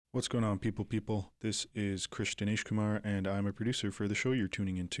What's going on, people? This is Krish Dinesh Kumar, and I'm a producer for the show you're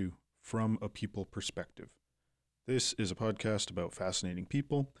tuning into, From a People Perspective. This is a podcast about fascinating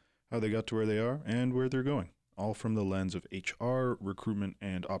people, how they got to where they are, and where they're going, all from the lens of HR, recruitment,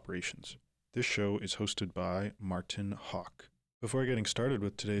 and operations. This show is hosted by Martin Hawk. Before getting started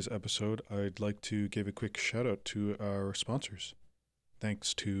with today's episode, I'd like to give a quick shout out to our sponsors.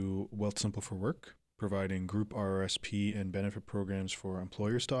 Thanks to Wealth Simple for Work, providing group RRSP and benefit programs for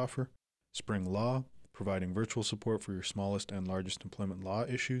employers to offer. Spring Law, providing virtual support for your smallest and largest employment law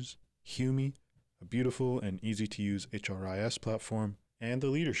issues. Humi, a beautiful and easy-to-use HRIS platform. And the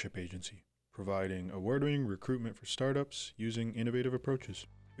Leadership Agency, providing award-winning recruitment for startups using innovative approaches.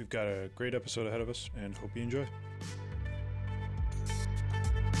 We've got a great episode ahead of us and hope you enjoy.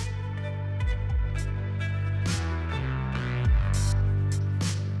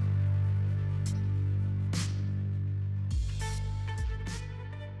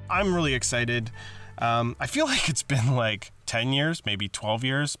 I'm really excited. I feel like it's been like 10 years, maybe 12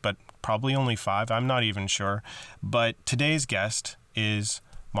 years, but probably only 5. I'm not even sure. But today's guest is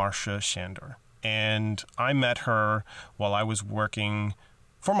Marsha Shandur. And I met her while I was working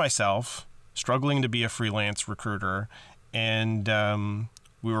for myself, struggling to be a freelance recruiter. And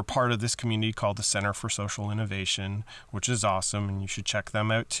we were part of this community called the Center for Social Innovation, which is awesome, and you should check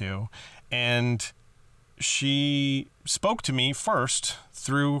them out too. And she spoke to me first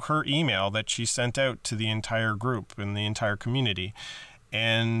through her email that she sent out to the entire group and the entire community.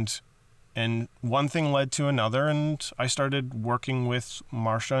 And one thing led to another, and I started working with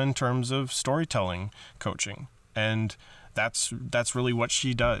Marsha in terms of storytelling coaching. And that's really what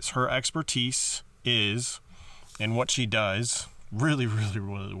she does. Her expertise is, and what she does really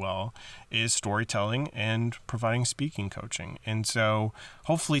well, is storytelling and providing speaking coaching. And so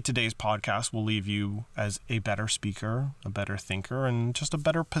hopefully today's podcast will leave you as a better speaker, a better thinker, and just a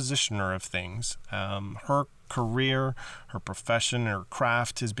better positioner of things. Her career, her profession, her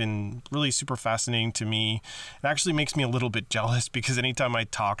craft has been really super fascinating to me. It actually makes me a little bit jealous because anytime I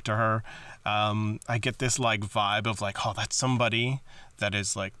talk to her, I get this like vibe of like, oh, that's somebody that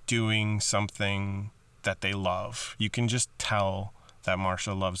is like doing something that they love. You can just tell that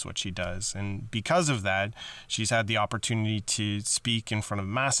Marsha loves what she does. And because of that, she's had the opportunity to speak in front of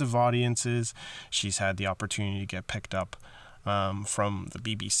massive audiences. She's had the opportunity to get picked up from the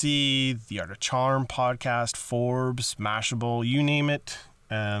BBC, the Art of Charm podcast, Forbes, Mashable, you name it.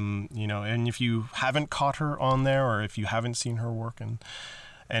 And if you haven't caught her on there, or if you haven't seen her work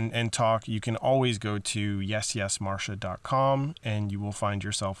and talk, you can always go to yesyesmarsha.com and you will find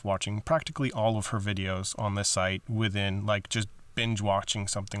yourself watching practically all of her videos on the site within like just binge watching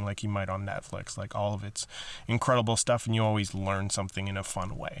something like you might on Netflix, like all of its incredible stuff, and you always learn something in a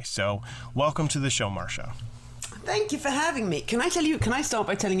fun way. So welcome to the show, Marsha. Thank you for having me. Can I start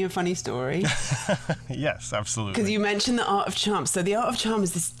by telling you a funny story? Yes, absolutely. Because you mentioned the Art of Charm. So the Art of Charm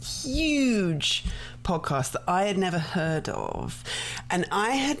is this huge podcast that I had never heard of. And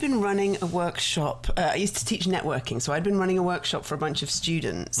I had been running a workshop. I used to teach networking. So I'd been running a workshop for a bunch of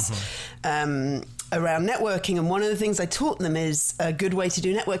students around networking. And one of the things I taught them is a good way to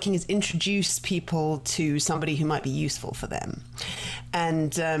do networking is introduce people to somebody who might be useful for them.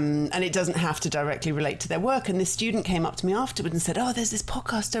 And it doesn't have to directly relate to their work. And this student came up to me afterwards and said, oh, there's this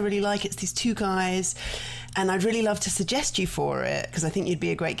podcast I really like. It's these 2 guys. And I'd really love to suggest you for it because I think you'd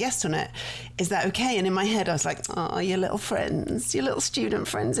be a great guest on it. Is that okay? And in my head, I was like, oh, your little friends, your little student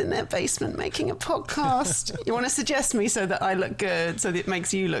friends in their basement making a podcast. You want to suggest me so that I look good, so that it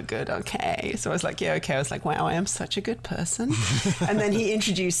makes you look good? Okay. So I was like, yeah, okay. I was like, wow, I am such a good person. And then he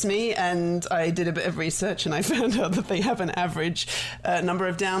introduced me and I did a bit of research and I found out that they have an average number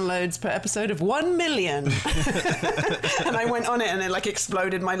of downloads per episode of 1 million. And I went on it and it like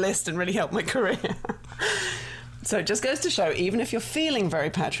exploded my list and really helped my career. So it just goes to show, even if you're feeling very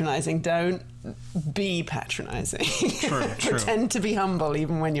patronizing, don't be patronizing. True. Pretend to be humble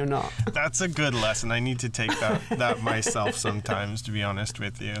even when you're not. That's a good lesson. I need to take that myself sometimes, to be honest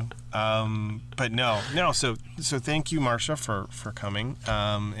with you. But no. So thank you, Marsha, for coming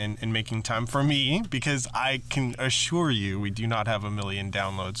and making time for me, because I can assure you we do not have 1 million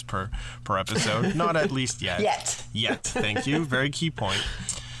downloads per episode. Not at least yet. Yet. Thank you. Very key point.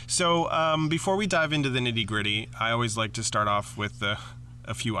 So before we dive into the nitty-gritty, I always like to start off with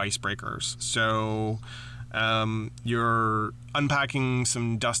a few icebreakers. So you're unpacking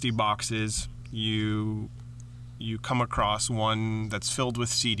some dusty boxes. You come across one that's filled with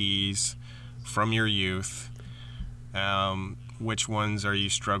CDs from your youth. Which ones are you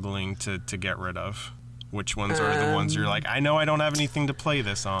struggling to get rid of? Which ones are the ones you're like, I know I don't have anything to play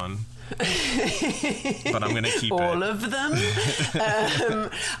this on? but I'm going to keep all it. of them.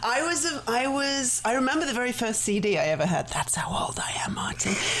 I remember the very first CD I ever had. That's how old I am,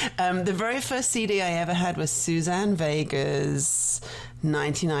 Martin. The very first CD I ever had was Suzanne Vega's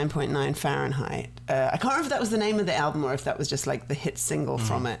 99.9 Fahrenheit. I can't remember if that was the name of the album or if that was just like the hit single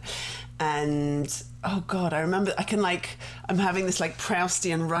from it. And oh God, I remember I'm having this like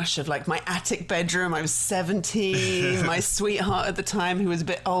Proustian rush of like my attic bedroom. I was 17, my sweetheart at the time who was a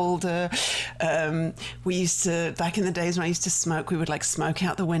bit older. We used to, back in the days when I used to smoke, we would like smoke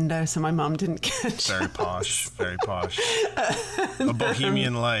out the window so my mum didn't catch Very us. posh, very posh. A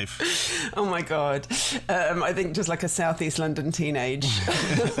bohemian life. Oh my God. I think just like a Southeast London teenage,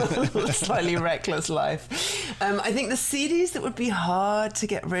 slightly reckless life. I think the CDs that would be hard to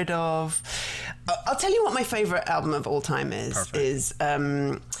get rid of, I'll tell you what my favorite album of all time is.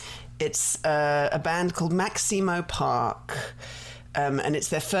 Perfect. It's a band called Maximo Park. And it's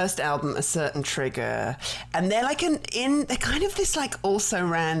their first album, A Certain Trigger. And they're like they're kind of this like also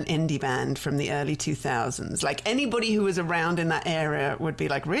ran indie band from the early 2000s. Like anybody who was around in that era would be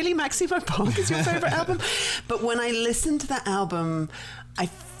like, really, Maximo Park is your favorite album? But when I listen to that album, I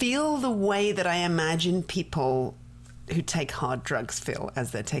feel the way that I imagine people who take hard drugs feel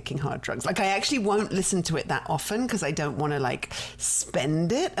as they're taking hard drugs. Like I actually won't listen to it that often because I don't want to like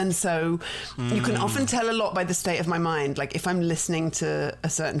spend it. And so you can often tell a lot by the state of my mind. Like if I'm listening to A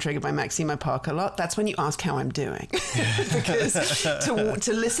Certain Trigger by Maximo Park a lot, that's when you ask how I'm doing. Because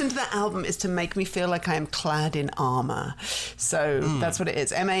to listen to that album is to make me feel like I am clad in armor. So that's what it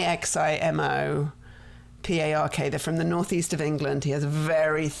is. Maximo Park. They're from the northeast of England. He has a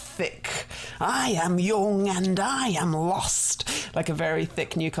very thick, I am young and I am lost, like a very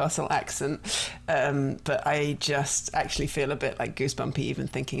thick Newcastle accent. But I just actually feel a bit like goosebumpy even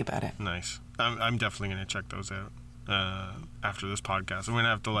thinking about it. Nice. I'm definitely going to check those out after this podcast. I'm going to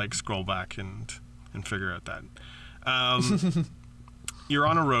have to like scroll back and figure out that. You're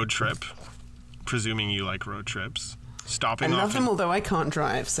on a road trip, presuming you like road trips. I love them, although I can't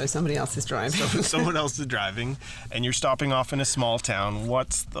drive, so somebody else is driving. Someone else is driving, and you're stopping off in a small town.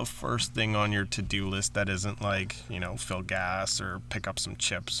 What's the first thing on your to-do list that isn't like, fill gas or pick up some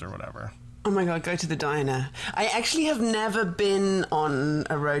chips or whatever? Oh my God, go to the diner. I actually have never been on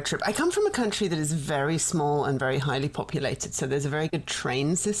a road trip. I come from a country that is very small and very highly populated, so there's a very good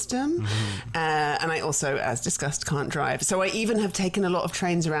train system. And I also, as discussed, can't drive. So I even have taken a lot of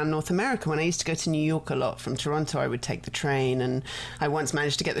trains around North America. When I used to go to New York a lot from Toronto, I would take the train. And I once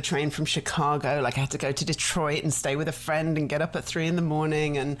managed to get the train from Chicago. Like I had to go to Detroit and stay with a friend and get up at 3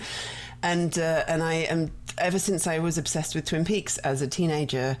 a.m. And I am, ever since I was obsessed with Twin Peaks as a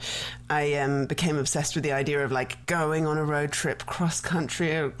teenager, I became obsessed with the idea of like going on a road trip cross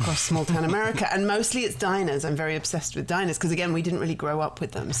country across small town America. And mostly it's diners. I'm very obsessed with diners because, again, we didn't really grow up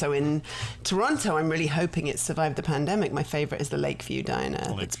with them. So in Toronto, I'm really hoping it survived the pandemic. My favorite is the Lakeview Diner.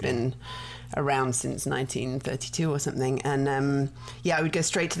 It's been around since 1932 or something. And I would go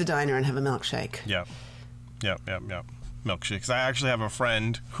straight to the diner and have a milkshake. Yep. Milkshakes. I actually have a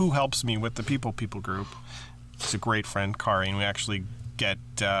friend who helps me with the People group. It's a great friend, Kari, and we actually get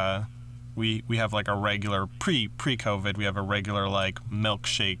we have like a regular pre-COVID. We have a regular like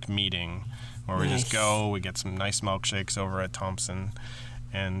milkshake meeting where we just go. We get some nice milkshakes over at Thompson,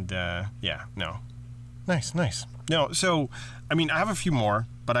 and nice. No, so I mean I have a few more,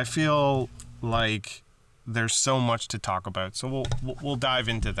 but I feel like there's so much to talk about. So we'll dive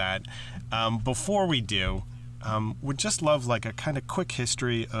into that. Before we do. Would just love like a kind of quick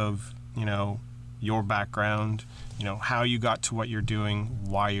history of, your background, how you got to what you're doing,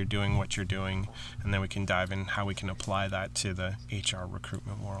 why you're doing what you're doing, and then we can dive in how we can apply that to the HR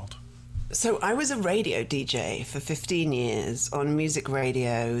recruitment world. So I was a radio DJ for 15 years on music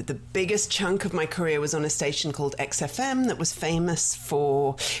radio. The biggest chunk of my career was on a station called XFM that was famous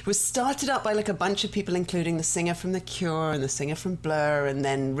for... It was started up by like a bunch of people, including the singer from The Cure and the singer from Blur, and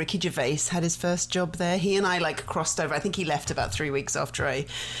then Ricky Gervais had his first job there. He and I like crossed over. I think he left about 3 weeks after I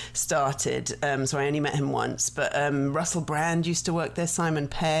started, so I only met him once. But Russell Brand used to work there, Simon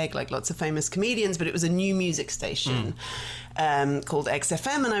Pegg, like lots of famous comedians, but it was a new music station. Called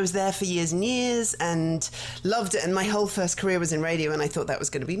XFM, and I was there for years and years and loved it, and my whole first career was in radio, and I thought that was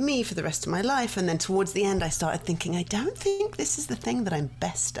going to be me for the rest of my life. And then towards the end I started thinking, I don't think this is the thing that I'm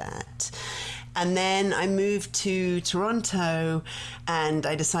best at. And then I moved to Toronto and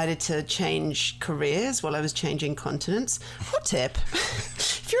I decided to change careers while I was changing continents. Hot tip,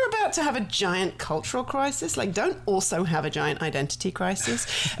 if you're about to have a giant cultural crisis, like don't also have a giant identity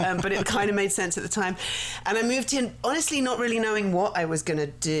crisis. But it kind of made sense at the time. And I moved in, honestly, not really knowing what I was going to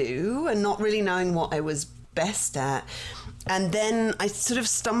do and not really knowing what I was best at. And then I sort of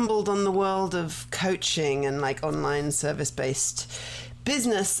stumbled on the world of coaching and like online service-based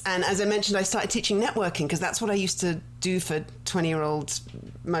business. And as I mentioned, I started teaching networking because that's what I used to do for 20-year-olds,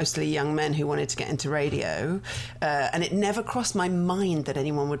 mostly young men who wanted to get into radio. And it never crossed my mind that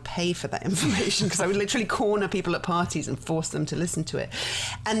anyone would pay for that information because I would literally corner people at parties and force them to listen to it.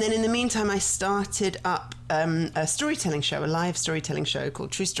 And then in the meantime, I started up a storytelling show, a live storytelling show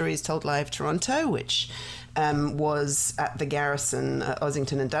called True Stories Told Live Toronto, which was at the Garrison,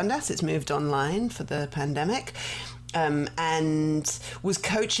 Ossington and Dundas. It's moved online for the pandemic. And was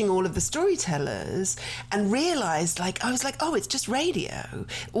coaching all of the storytellers and realized I was like, oh, it's just radio.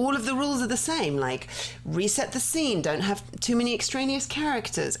 All of the rules are the same. Like reset the scene, don't have too many extraneous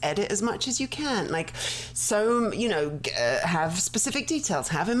characters, edit as much as you can. Like, so, have specific details,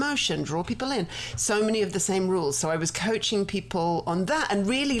 have emotion, draw people in. So many of the same rules. So I was coaching people on that. And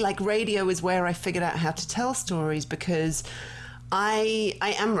really like radio is where I figured out how to tell stories because I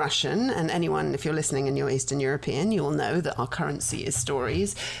am Russian, and anyone, if you're listening and you're Eastern European, you will know that our currency is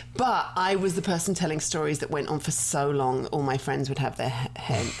stories. But I was the person telling stories that went on for so long, all my friends would have their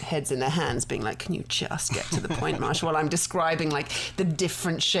heads in their hands being like, can you just get to the point, Marsha? While I'm describing like the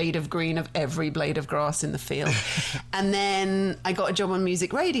different shade of green of every blade of grass in the field. And then I got a job on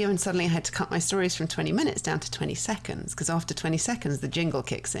music radio and suddenly I had to cut my stories from 20 minutes down to 20 seconds because after 20 seconds, the jingle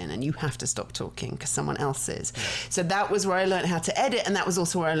kicks in and you have to stop talking because someone else is. So that was where I learned how to edit, and that was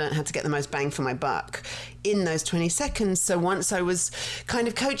also where I learned how to get the most bang for my buck in those 20 seconds. So once I was kind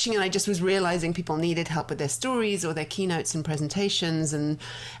of coaching and I just was realizing people needed help with their stories or their keynotes and presentations, and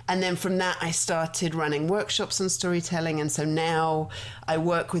then from that I started running workshops on storytelling, and so now I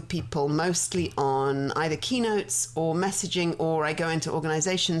work with people mostly on either keynotes or messaging, or I go into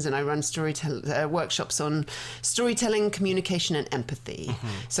organizations and I run workshops on storytelling, communication and empathy. Mm-hmm.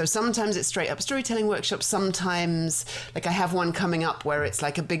 So sometimes it's straight up storytelling workshops, sometimes like I have one coming up where it's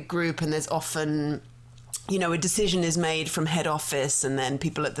like a big group and there's often a decision is made from head office and then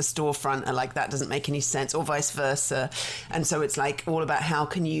people at the storefront are like, that doesn't make any sense, or vice versa. And so it's like all about how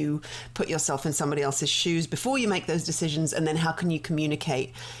can you put yourself in somebody else's shoes before you make those decisions, and then how can you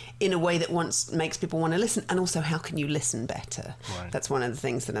communicate in a way that makes people want to listen, and also how can you listen better? Right. That's one of the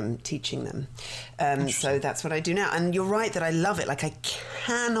things that I'm teaching them. So that's what I do now. And you're right that I love it. Like I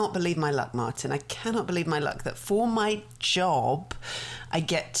cannot believe my luck, Martin. I cannot believe my luck that for my job, I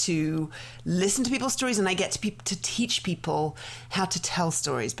get to listen to people's stories and I get to teach people how to tell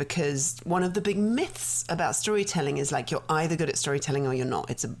stories, because one of the big myths about storytelling is like you're either good at storytelling or you're not.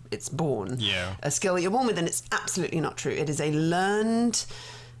 It's born. Yeah. A skill that you're born with, and it's absolutely not true. It is a learned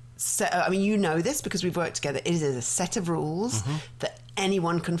you know this because we've worked together. It is a set of rules that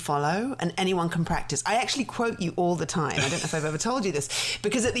anyone can follow and anyone can practice. I actually quote you all the time. I don't know if I've ever told you this,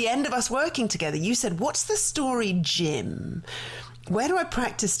 because at the end of us working together, you said, what's the story, Jim? Where do I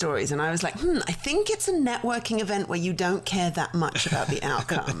practice stories? And I was like, I think it's a networking event where you don't care that much about the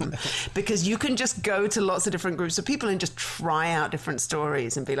outcome because you can just go to lots of different groups of people and just try out different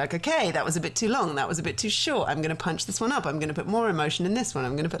stories and be like, okay, that was a bit too long. That was a bit too short. I'm going to punch this one up. I'm going to put more emotion in this one.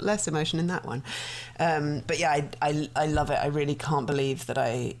 I'm going to put less emotion in that one. But yeah, I love it. I really can't believe that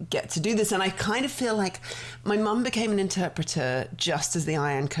I get to do this. And I kind of feel like my mum became an interpreter just as the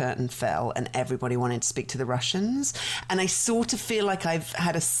Iron Curtain fell and everybody wanted to speak to the Russians. And I sort of feel like I've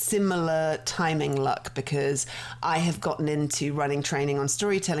had a similar timing luck because I have gotten into running training on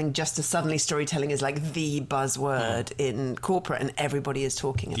storytelling just as suddenly storytelling is like the buzzword in corporate and everybody is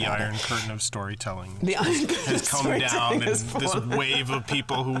talking about it. The Iron Curtain of storytelling the Iron Curtain has come down, and this wave of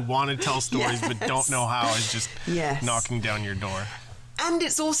people who want to tell stories but don't know how is just knocking down your door. And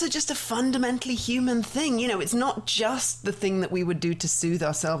it's also just a fundamentally human thing. It's not just the thing that we would do to soothe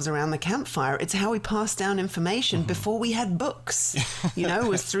ourselves around the campfire. It's how we pass down information before we had books,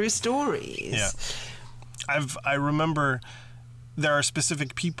 was through stories. Yeah. I remember there are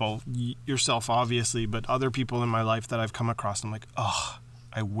specific people, yourself obviously, but other people in my life that I've come across. And I'm like, oh,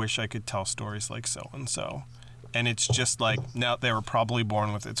 I wish I could tell stories like so-and-so. And it's just like, now they were probably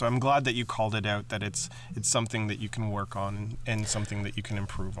born with it. So I'm glad that you called it out, that it's something that you can work on and something that you can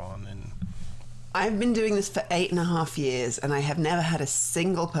improve on. And I've been doing this for 8.5 years, and I have never had a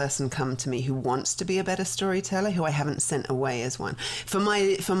single person come to me who wants to be a better storyteller who I haven't sent away as one. For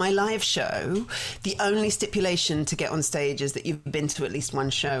my live show, the only stipulation to get on stage is that you've been to at least one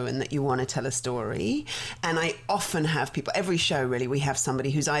show and that you want to tell a story. And I often have people, every show really, we have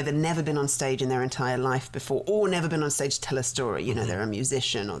somebody who's either never been on stage in their entire life before or never been on stage to tell a story. They're a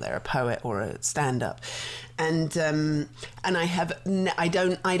musician or they're a poet or a stand-up. And I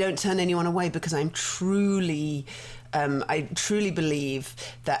don't turn anyone away because I'm truly I truly believe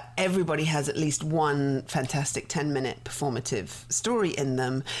that everybody has at least one fantastic 10-minute performative story in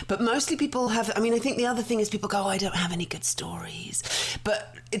them. But mostly people have, I think the other thing is people go, oh, I don't have any good stories.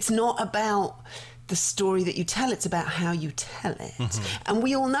 But it's not about the story that you tell, it's about how you tell it. And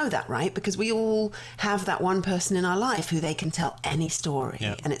we all know that, right? Because we all have that one person in our life who they can tell any story,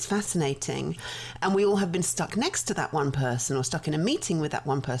 and it's fascinating. And we all have been stuck next to that one person or stuck in a meeting with that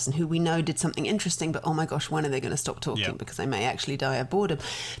one person who we know did something interesting, but oh my gosh, when are they going to stop talking? Because they may actually die of boredom.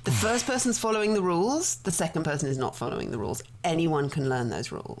 The first person's following the rules, the second person is not following the rules. Anyone can learn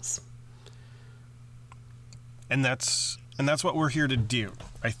those rules. And that's what we're here to do,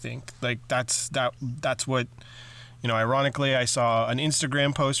 I think. Like, that's what, ironically, I saw an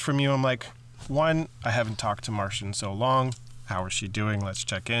Instagram post from you. I'm like, 1, I haven't talked to Marsha in so long. How is she doing? Let's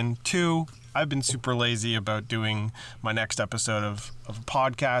check in. 2, I've been super lazy about doing my next episode of a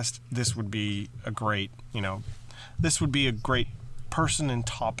podcast. This would be a great person and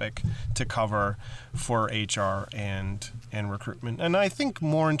topic to cover for HR and recruitment. And I think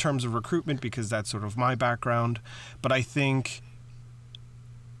more in terms of recruitment because that's sort of my background. But I think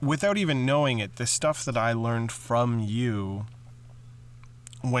without even knowing it, the stuff that I learned from you,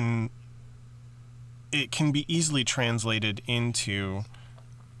 when it can be easily translated into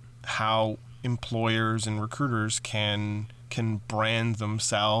how employers and recruiters can brand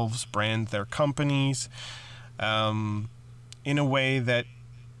themselves, brand their companies, in a way that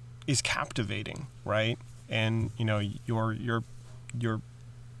is captivating, right? And your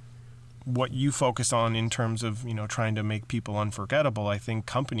what you focus on in terms of trying to make people unforgettable. I think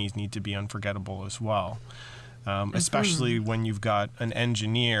companies need to be unforgettable as well, especially when you've got an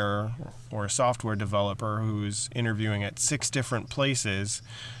engineer or a software developer who's interviewing at 6 different places.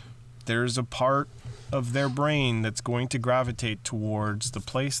 There's a part of their brain that's going to gravitate towards the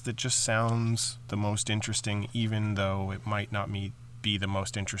place that just sounds the most interesting, even though it might not be the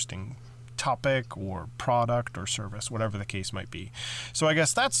most interesting topic or product or service, whatever the case might be. So I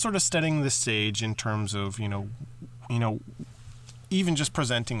guess that's sort of setting the stage in terms of, even just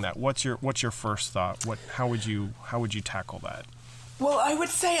presenting that. What's your first thought? How would you tackle that? Well, I would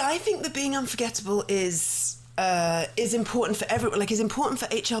say I think that being unforgettable is important for everyone, is important for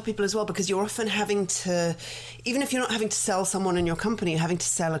HR people as well, because you're often having to, even if you're not having to sell someone in your company, you're having to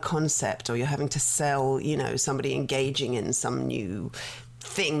sell a concept, or you're having to sell, somebody engaging in some new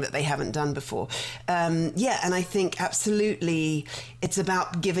thing that they haven't done before. And I think absolutely it's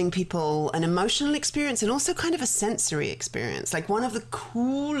about giving people an emotional experience and also kind of a sensory experience. Like, one of the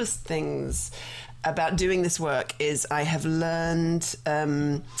coolest things about doing this work is I have learned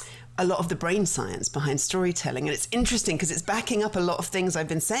a lot of the brain science behind storytelling. And it's interesting because it's backing up a lot of things I've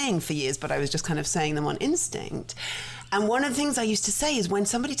been saying for years, but I was just kind of saying them on instinct. And one of the things I used to say is when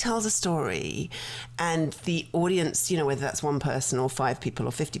somebody tells a story and the audience, whether that's one person or 5 people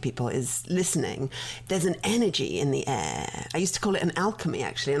or 50 people is listening, there's an energy in the air. I used to call it an alchemy,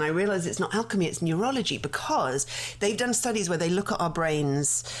 actually. And I realized it's not alchemy, it's neurology, because they've done studies where they look at our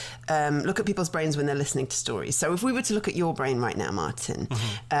brains, look at people's brains when they're listening to stories. So if we were to look at your brain right now, Martin,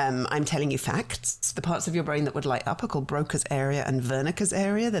 I'm telling you facts. The parts of your brain that would light up are called Broca's area and Wernicke's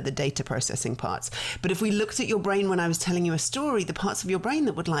area. They're the data processing parts. But if we looked at your brain when I was telling you a story, the parts of your brain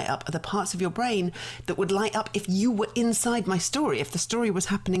that would light up are the parts of your brain that would light up if you were inside my story, if the story was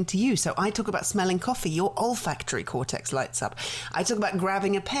happening to you. So I talk about smelling coffee, your olfactory cortex lights up. I talk about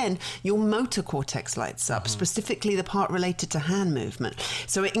grabbing a pen, your motor cortex lights up, specifically the part related to hand movement.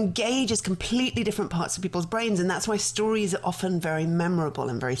 So it engages completely different parts of people's brains, and that's why stories are often very memorable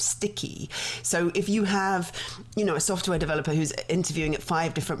and very sticky. So if you have, a software developer who's interviewing at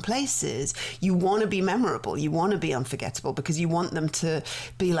 5 different places, you want to be memorable, you want to be unforgettable, because you want them to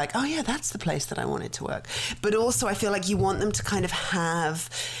be like, oh yeah, that's the place that I wanted to work. But also I feel like you want them to kind of have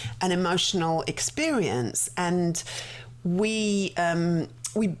an emotional experience, and we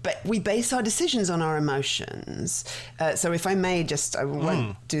base our decisions on our emotions. So if I may I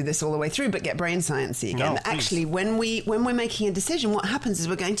won't do this all the way through, but get brain sciencey again. No, actually, when we're making a decision, what happens is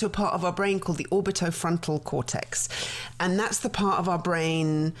we're going to a part of our brain called the orbitofrontal cortex. And that's the part of our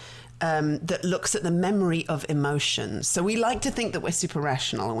brain that looks at the memory of emotions. So we like to think that we're super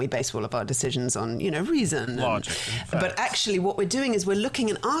rational and we base all of our decisions on, reason. Logic. But actually what we're doing is we're looking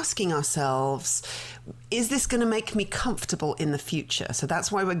and asking ourselves, is this going to make me comfortable in the future? So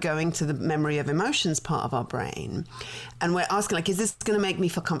that's why we're going to the memory of emotions part of our brain. And we're asking, is this going to make me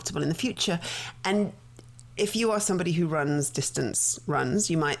feel comfortable in the future? And if you are somebody who runs distance runs,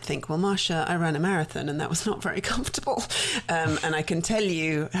 you might think, well, Marsha, I ran a marathon and that was not very comfortable. And I can tell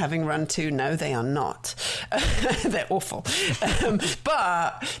you, having run 2, no, they are not. They're awful.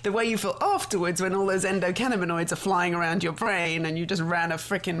 But the way you feel afterwards when all those endocannabinoids are flying around your brain and you just ran a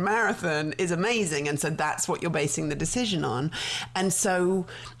freaking marathon is amazing. And so that's what you're basing the decision on. And so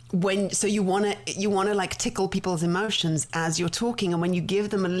you want to like tickle people's emotions as you're talking, and when you give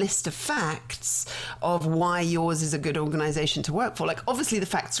them a list of facts of why yours is a good organization to work for, like obviously the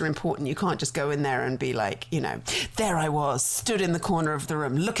facts are important. You can't just go in there and be like, there I was stood in the corner of the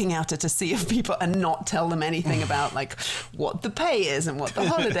room looking out at a sea of people and not tell them anything about like what the pay is and what the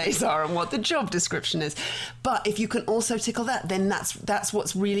holidays are and what the job description is. But if you can also tickle that, then that's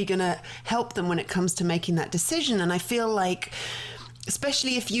what's really going to help them when it comes to making that decision. And I feel like,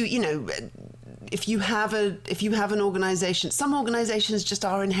 especially if if you have an organization, some organizations just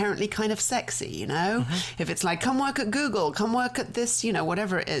are inherently kind of sexy, if it's like, come work at Google, come work at this,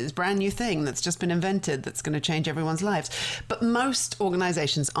 whatever it is, brand new thing that's just been invented that's going to change everyone's lives. But most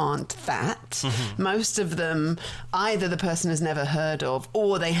organizations aren't that. Most of them, either the person has never heard of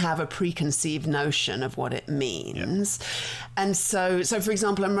or they have a preconceived notion of what it means. Yeah. And so for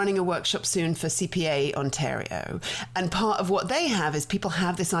example, I'm running a workshop soon for CPA Ontario, and part of what they have is people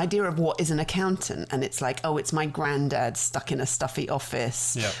have this idea of what is an accountant, and it's like, oh, it's my granddad stuck in a stuffy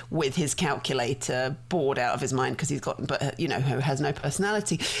office with his calculator, bored out of his mind because he's got, who has no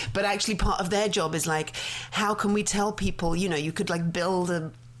personality. But actually part of their job is like, how can we tell people, you could like build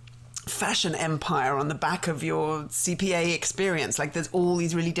a fashion empire on the back of your CPA experience. Like there's all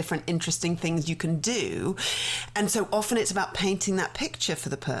these really different interesting things you can do, and so often it's about painting that picture for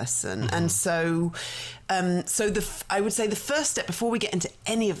the person. And so I would say the first step, before we get into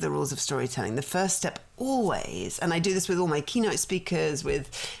any of the rules of storytelling, the first step always, and I do this with all my keynote speakers, with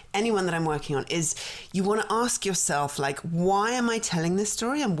anyone that I'm working on, is you want to ask yourself, like, why am I telling this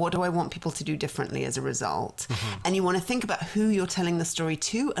story and what do I want people to do differently as a result? And you want to think about who you're telling the story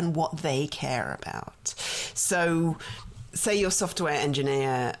to and what they care about. So say your software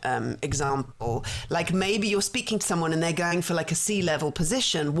engineer example, like maybe you're speaking to someone and they're going for like a C-level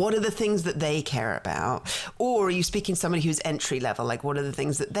position. What are the things that they care about? Or are you speaking to somebody who's entry level? Like what are the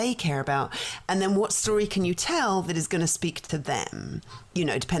things that they care about? And then what story can you tell that is going to speak to them,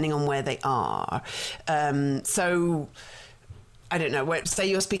 depending on where they are? So I don't know, say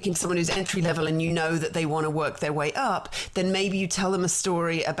you're speaking to someone who's entry level and you know that they want to work their way up, then maybe you tell them a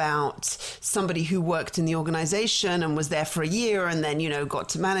story about somebody who worked in the organization and was there for a year and then, got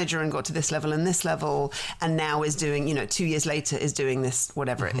to manager and got to this level and now is doing, 2 years later is doing this,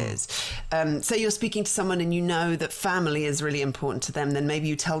 whatever it is. Say you're speaking to someone and you know that family is really important to them, then maybe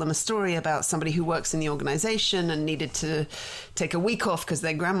you tell them a story about somebody who works in the organization and needed to take a week off because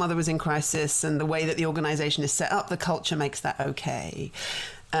their grandmother was in crisis, and the way that the organization is set up, the culture makes that okay.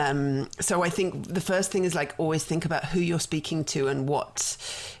 So I think the first thing is like always think about who you're speaking to and what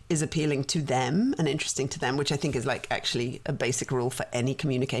is appealing to them and interesting to them, which I think is like actually a basic rule for any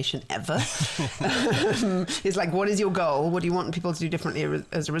communication ever. It's like, what is your goal? What do you want people to do differently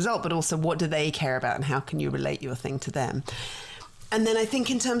as a result? But also, what do they care about and how can you relate your thing to them? And then I think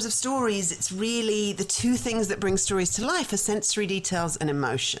in terms of stories, it's really the two things that bring stories to life are sensory details and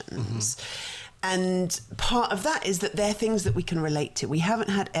emotions. And part of that is that they're things that we can relate to. We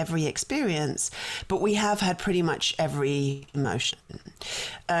haven't had every experience, but we have had pretty much every emotion.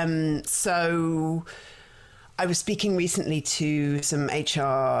 So I was speaking recently to some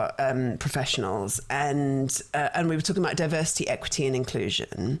HR professionals, and we were talking about diversity, equity, and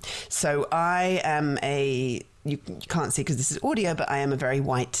inclusion. So I am you can't see because this is audio, but I am a very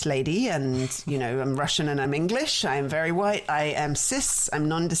white lady, and I'm Russian and I'm English. I am very white. I am cis. I'm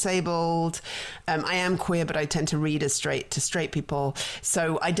non-disabled. I am queer, but I tend to read as straight people.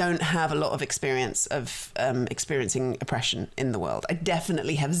 So I don't have a lot of experience of experiencing oppression in the world. I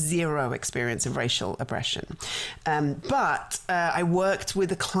definitely have zero experience of racial oppression. But I worked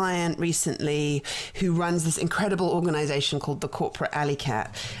with a client recently who runs this incredible organization called the Corporate Alley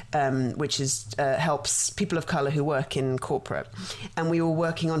Cat, which helps people of colour who work in corporate. And we were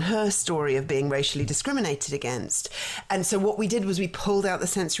working on her story of being racially discriminated against. And so what we did was we pulled out the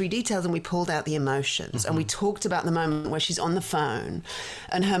sensory details and we pulled out the emotions. And we talked about the moment where she's on the phone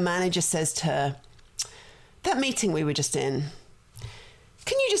and her manager says to her, "That meeting we were just in,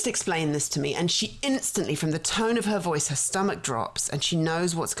 can you just explain this to me?" And she instantly, from the tone of her voice, her stomach drops and she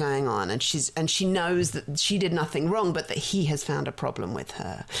knows what's going on, and she knows that she did nothing wrong, but that he has found a problem with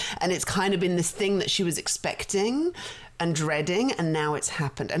her. And it's kind of been this thing that she was expecting and dreading, and now it's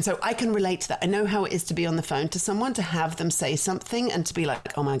happened. And so I can relate to that. I know how it is to be on the phone to someone, to have them say something and to be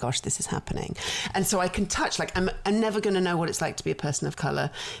like, oh my gosh, this is happening. And so I can touch, like, I'm never going to know what it's like to be a person of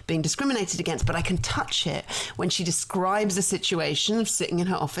color being discriminated against, but I can touch it when she describes a situation of sitting in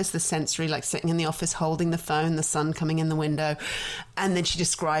her office, the sensory, like sitting in the office, holding the phone, the sun coming in the window. And then she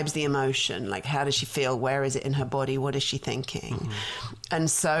describes the emotion, like, how does she feel? Where is it in her body? What is she thinking? Mm-hmm. And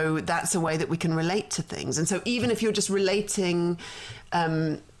so that's a way that we can relate to things. And so even if you're just relating,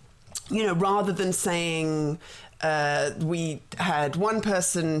 rather than saying, we had one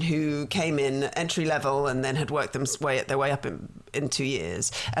person who came in entry level and then had worked their way up in 2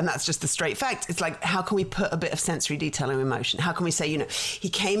 years. And that's just the straight fact. It's like, how can we put a bit of sensory detail and emotion? How can we say, he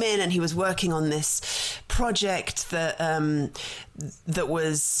came in and he was working on this project that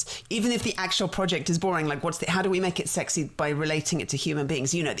was, even if the actual project is boring, like how do we make it sexy by relating it to human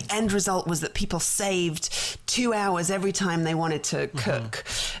beings? The end result was that people saved 2 hours every time they wanted to cook.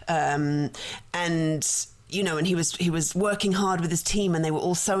 And he was working hard with his team, and they were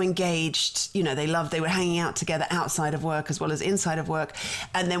all so engaged. They were hanging out together outside of work as well as inside of work.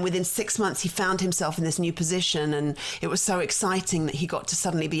 And then within 6 months, he found himself in this new position, and it was so exciting that he got to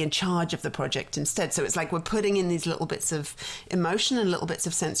suddenly be in charge of the project instead. So it's like we're putting in these little bits of emotion and little bits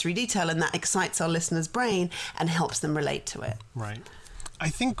of sensory detail, and that excites our listener's brain and helps them relate to it. Right. I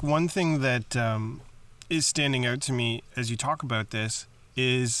think one thing that is standing out to me as you talk about this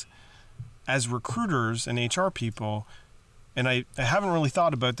is, as recruiters and HR people, and I haven't really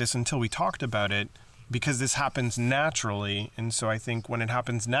thought about this until we talked about it, because this happens naturally. And so I think when it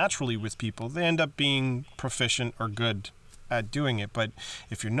happens naturally with people, they end up being proficient or good at doing it. But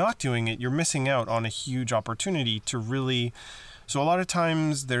if you're not doing it, you're missing out on a huge opportunity to really... So a lot of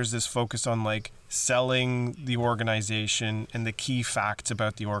times there's this focus on like selling the organization and the key facts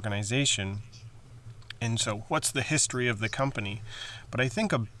about the organization. And so what's the history of the company? But I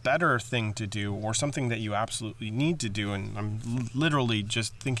think a better thing to do, or something that you absolutely need to do, and I'm literally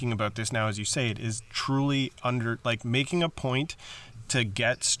just thinking about this now as you say it, is truly making a point to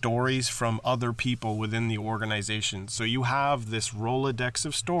get stories from other people within the organization. So you have this Rolodex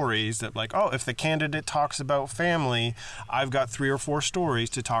of stories that if the candidate talks about family, I've got 3 or 4 stories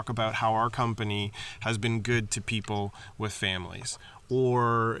to talk about how our company has been good to people with families.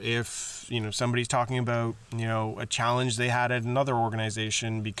 Or if, somebody's talking about, a challenge they had at another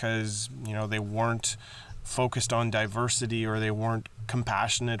organization because, they weren't focused on diversity, or they weren't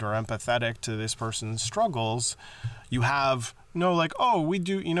compassionate or empathetic to this person's struggles, you have, we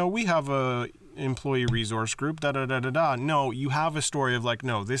do, we have a employee resource group, da-da-da-da-da. No, you have a story of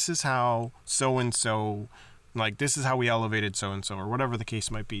no, this is how so-and-so, this is how we elevated so-and-so, or whatever the case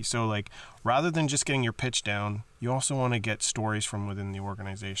might be. So rather than just getting your pitch down, you also want to get stories from within the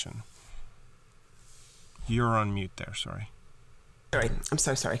organization. You're on mute there, sorry. Sorry, I'm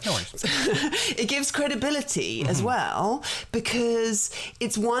so sorry. No worries. It gives credibility as well, because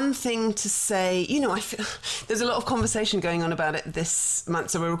it's one thing to say, I feel there's a lot of conversation going on about it this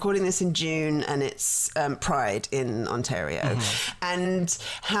month. So we're recording this in June, and it's Pride in Ontario, and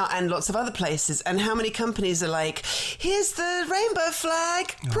lots of other places, and how many companies are like, here's the rainbow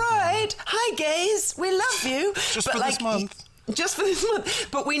flag, Pride, hi gays, we love you. Just for this month. Just for this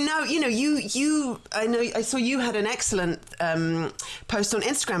month. But we know, I saw you had an excellent post on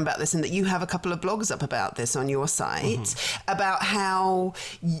Instagram about this, and that you have a couple of blogs up about this on your site, about how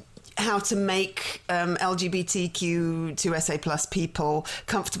to make LGBTQ2SA plus people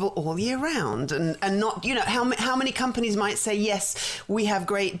comfortable all year round, and not, how many companies might say, yes, we have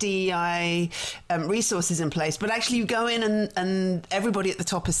great DEI resources in place, but actually you go in and everybody at the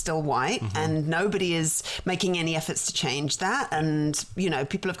top is still white, and nobody is making any efforts to change that, and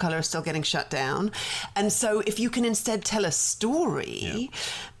people of color are still getting shut down. And so if you can instead tell a story,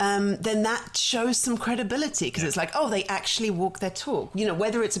 then that shows some credibility, because it's like, oh, they actually walk their talk,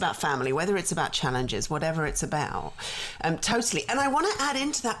 whether it's about family, whether it's about challenges, whatever it's about. Totally. And I want to add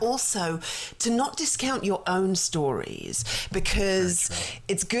into that also to not discount your own stories, because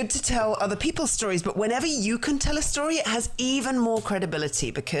it's good to tell other people's stories, but whenever you can tell a story, it has even more credibility,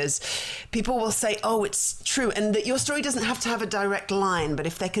 because people will say, oh, it's true. And that your story doesn't have to have a direct line, but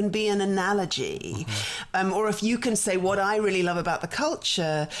if there can be an analogy, or if you can say, what I really love about the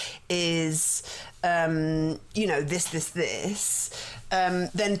culture is, this,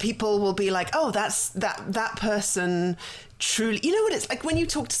 then people will be like, oh, that's that person truly, what it's like when you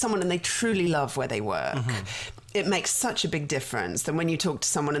talk to someone and they truly love where they work. it makes such a big difference than when you talk to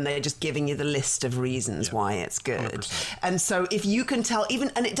someone and they're just giving you the list of reasons why it's good. 100%. And so if you can tell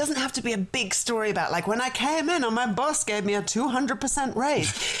even, and it doesn't have to be a big story about like when I came in and my boss gave me a 200%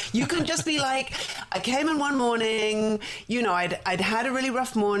 raise. You can just be like, I came in one morning, you know, I'd had a really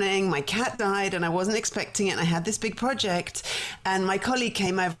rough morning. My cat died and I wasn't expecting it. And I had this big project and my colleague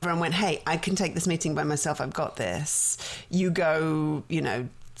came over and went, hey, I can take this meeting by myself. I've got this. You go, you know,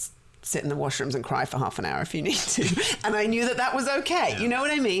 sit in the washrooms and cry for half an hour if you need to. And I knew that that was okay. You know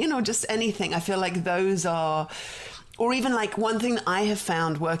what I mean? Or just anything. I feel like those are... Or even like one thing that I have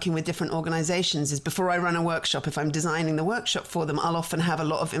found working with different organizations is before I run a workshop, if I'm designing the workshop for them, I'll often have a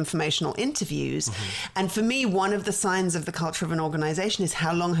lot of informational interviews. And for me, one of the signs of the culture of an organization is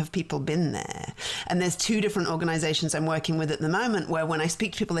how long have people been there? And there's two different organizations I'm working with at the moment where when I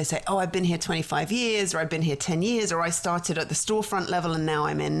speak to people, they say, oh, I've been here 25 years, or I've been here 10 years, or I started at the storefront level and now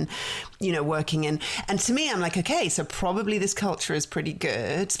I'm in, you know, working in. And to me, I'm like, okay, so probably this culture is pretty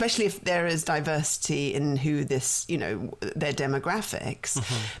good, especially if there is diversity in who this, you know, their demographics.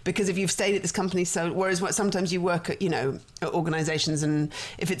 Because if you've stayed at this company, so whereas what sometimes you work at, you know, at organizations, and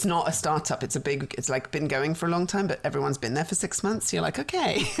if it's not a startup, it's like been going for a long time, but everyone's been there for 6 months. You're like,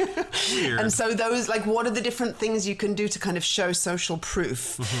 okay. And so those, like, what are the different things you can do to kind of show social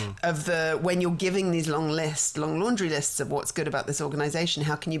proof of the, when you're giving these long laundry lists of what's good about this organization,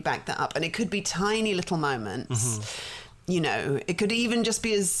 how can you back that up? And it could be tiny little moments. You know, it could even just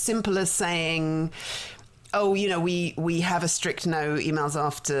be as simple as saying, oh, you know, we have a strict no emails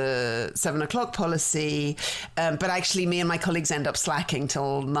after 7 o'clock policy, but actually me and my colleagues end up slacking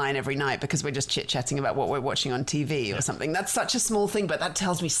till 9 every night because we're just chit-chatting about what we're watching on TV or something. That's such a small thing, but that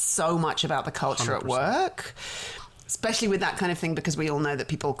tells me so much about the culture 100%. At work. Especially with that kind of thing, because we all know that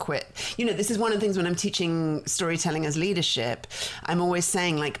people quit. You know, this is one of the things when I'm teaching storytelling as leadership, I'm always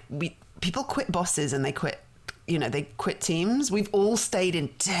saying, like, people quit bosses and they quit, you know, they quit teams. We've all stayed in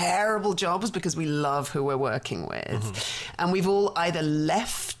terrible jobs because we love who we're working with. And we've all either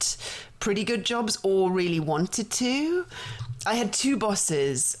left pretty good jobs or really wanted to. I had two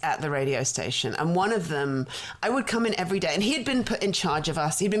bosses at the radio station, and one of them, I would come in every day, and he had been put in charge of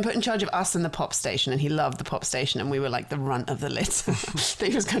us. He'd been put in charge of us and the pop station, and he loved the pop station, and we were like the runt of the litter.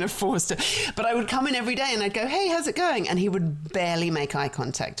 He was kind of forced to. But I would come in every day, and I'd go, hey, how's it going? And he would barely make eye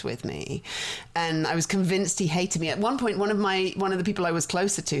contact with me. And I was convinced he hated me. At one point, one of the people I was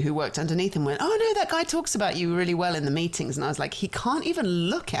closer to who worked underneath him went, oh, no, that guy talks about you really well in the meetings. And I was like, he can't even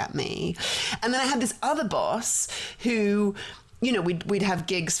look at me. And then I had this other boss who... You know, we'd have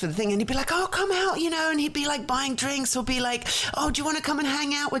gigs for the thing, and he'd be like, oh, come out, you know, and he'd be like buying drinks, or be like, oh, do you want to come and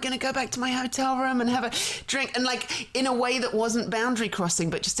hang out? We're going to go back to my hotel room and have a drink. And like in a way that wasn't boundary crossing,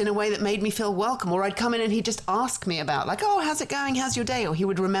 but just in a way that made me feel welcome. Or I'd come in and he'd just ask me about like, oh, how's it going? How's your day? Or he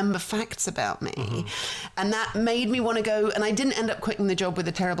would remember facts about me. And that made me want to go. And I didn't end up quitting the job with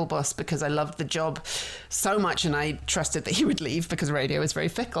a terrible boss because I loved the job so much. And I trusted that he would leave because radio is very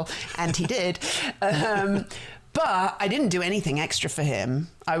fickle. And he did. But I didn't do anything extra for him.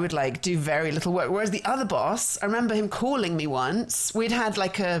 I would like do very little work. Whereas the other boss, I remember him calling me once. We used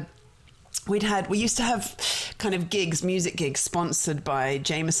to have kind of gigs, music gigs sponsored by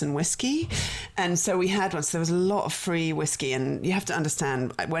Jameson whiskey. And so we had one, so there was a lot of free whiskey. And you have to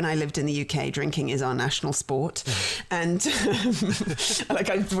understand, when I lived in the UK, drinking is our national sport. And like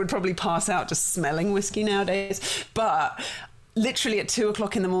I would probably pass out just smelling whiskey nowadays. But literally at 2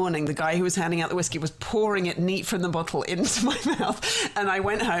 o'clock in the morning, the guy who was handing out the whiskey was pouring it neat from the bottle into my mouth. And I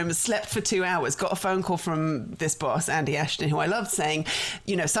went home, slept for 2 hours, got a phone call from this boss, Andy Ashton, who I loved, saying,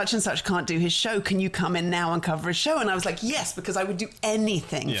 you know, such and such can't do his show. Can you come in now and cover his show? And I was like, yes, because I would do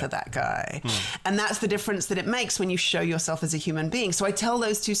anything for that guy. And that's the difference that it makes when you show yourself as a human being. So I tell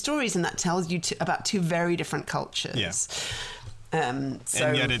those two stories, and that tells you about two very different cultures. And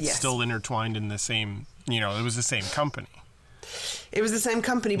yet it's still intertwined in the same, you know, it was the same company. It was the same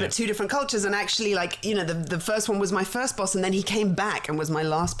company, but two different cultures. And actually, like, you know, the first one was my first boss, and then he came back and was my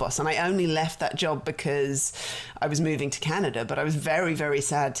last boss. And I only left that job because I was moving to Canada. But I was very, very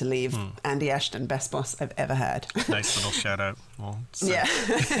sad to leave Andy Ashton, best boss I've ever had. Nice little shout out. Well, yeah.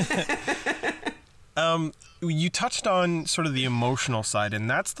 You touched on sort of the emotional side, and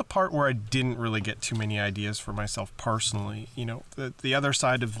that's the part where I didn't really get too many ideas for myself personally. You know, the other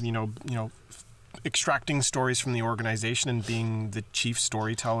side of, you know, extracting stories from the organization and being the chief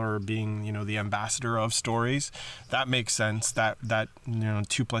storyteller, or being, you know, the ambassador of stories, that makes sense. That you know,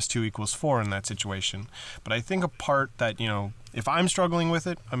 2 + 2 = 4 in that situation. But I think a part that, you know, if I'm struggling with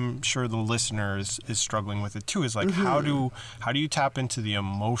it, I'm sure the listener is struggling with it too, is like, how do you tap into the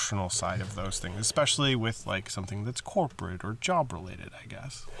emotional side of those things, especially with like something that's corporate or job related, I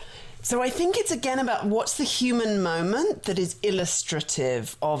guess. So I think it's again about what's the human moment that is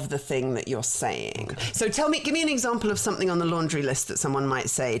illustrative of the thing that you're saying. So give me an example of something on the laundry list that someone might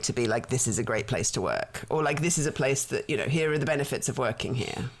say to be like, this is a great place to work, or like, this is a place that, here are the benefits of working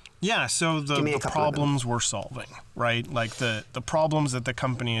here. Yeah, so the problems we're solving, right? Like the problems that the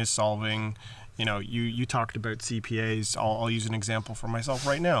company is solving. You talked about CPAs. I'll use an example for myself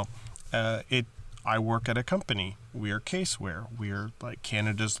right now. I work at a company. We are Caseware. We are like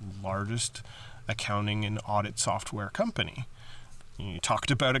Canada's largest accounting and audit software company. You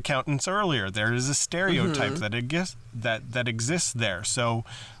talked about accountants earlier. There is a stereotype that exists there. So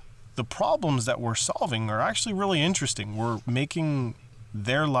the problems that we're solving are actually really interesting. We're making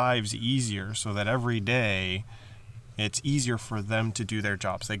their lives easier so that every day it's easier for them to do their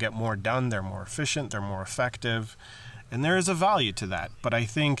jobs. They get more done, they're more efficient, they're more effective, and there is a value to that. But I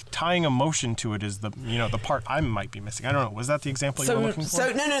think tying emotion to it is the part I might be missing. I don't know. Was that the example you were looking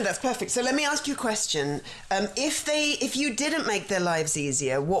for? No, that's perfect. So let me ask you a question. If you didn't make their lives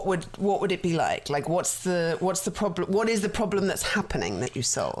easier, what would it be like? Like, what's the problem? What is the problem that's happening that you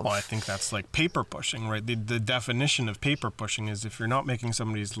solve? Well, I think that's like paper pushing, right? The definition of paper pushing is if you're not making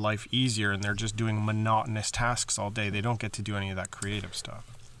somebody's life easier and they're just doing monotonous tasks all day, they don't get to do any of that creative stuff.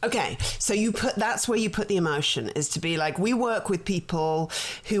 Okay, so that's where you put the emotion, is to be like, we work with people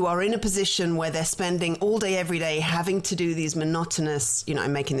who are in a position where they're spending all day, every day having to do these monotonous,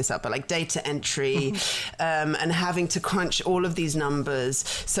 I'm making this up, but like data entry and having to crunch all of these numbers.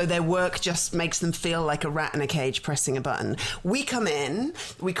 So their work just makes them feel like a rat in a cage pressing a button. We come in,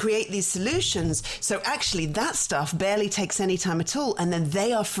 we create these solutions. So actually that stuff barely takes any time at all. And then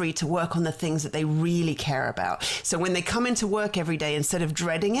they are free to work on the things that they really care about. So when they come into work every day, instead of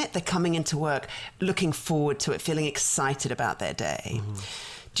dreading it, they're coming into work looking forward to it, feeling excited about their day.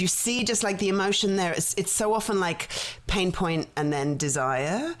 Do you see just like the emotion there? It's so often like pain point and then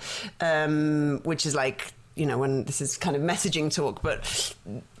desire, which is like, when this is kind of messaging talk, but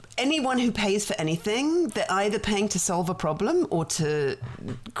anyone who pays for anything, they're either paying to solve a problem or to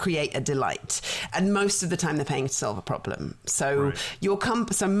create a delight. And most of the time they're paying to solve a problem. So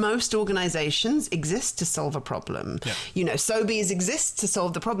so most organizations exist to solve a problem. Yeah. Sobeys exists to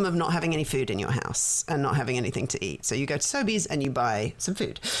solve the problem of not having any food in your house and not having anything to eat. So you go to Sobeys and you buy some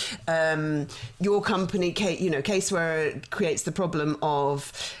food. Your company, Caseware, creates the problem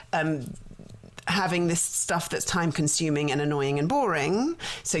of having this stuff that's time consuming and annoying and boring.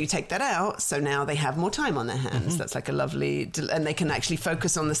 So you take that out. So now they have more time on their hands. That's like a lovely, and they can actually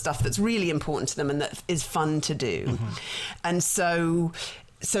focus on the stuff that's really important to them and that is fun to do. And so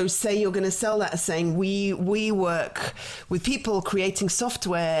say you're going to sell that as saying, we work with people creating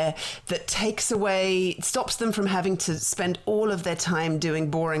software that stops them from having to spend all of their time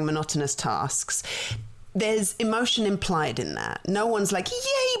doing boring, monotonous tasks. There's emotion implied in that. No one's like,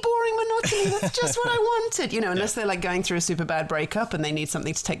 yay, boring monotony, that's just what I wanted. Unless they're like going through a super bad breakup and they need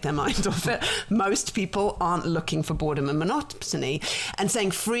something to take their mind off it. Most people aren't looking for boredom and monotony, and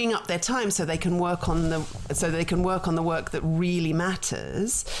saying freeing up their time so they can work on the work that really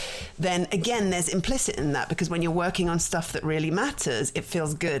matters. Then again, there's implicit in that, because when you're working on stuff that really matters, it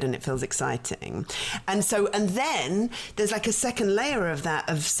feels good and it feels exciting. And then there's like a second layer of that,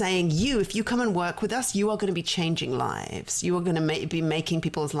 of saying, if you come and work with us, you are going to be changing lives. You are going to be making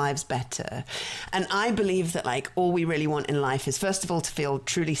people's lives better. And I believe that like all we really want in life is, first of all, to feel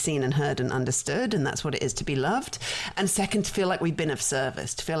truly seen and heard and understood. And that's what it is to be loved. And second, to feel like we've been of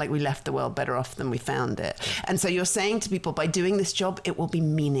service, to feel like we left the world better off than we found it. And so you're saying to people, by doing this job, it will be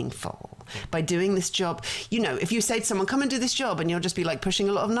meaningful. By doing this job, if you say to someone, come and do this job, and you'll just be like pushing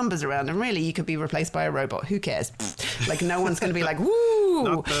a lot of numbers around, and really you could be replaced by a robot. Who cares? Like no one's going to be like, woo.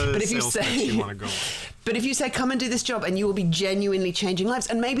 Not the but if you say, you want to go with. But if you say, come and do this job, and you will be genuinely changing lives.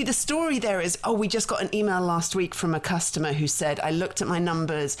 And maybe the story there is, we just got an email last week from a customer who said, I looked at my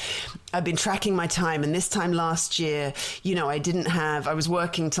numbers, I've been tracking my time, and this time last year, I was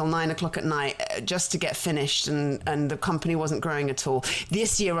working till 9 o'clock at night just to get finished, and the company wasn't growing at all.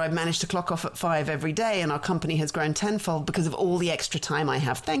 This year I've managed to clock off at 5 every day, and our company has grown tenfold because of all the extra time I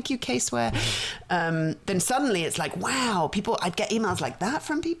have. Thank you, Caseware. Then suddenly it's like, wow, I'd get emails like that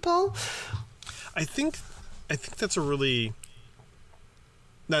from people. I think that's a really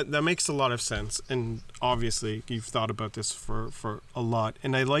that makes a lot of sense, and obviously you've thought about this for a lot.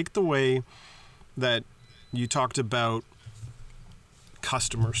 And I like the way that you talked about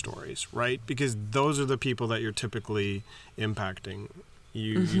customer stories, right? Because those are the people that you're typically impacting.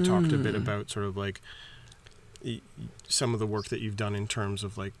 You talked a bit about sort of like some of the work that you've done in terms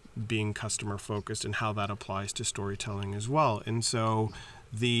of like being customer focused and how that applies to storytelling as well. And so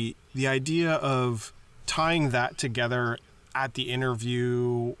the idea of tying that together at the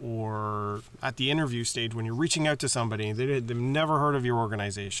interview or at the interview stage when you're reaching out to somebody, they've never heard of your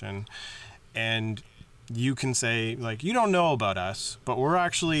organization, and you can say, like, you don't know about us, but we're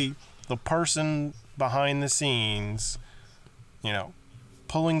actually the person behind the scenes, you know,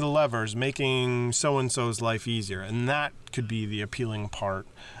 pulling the levers, making so-and-so's life easier. And that could be the appealing part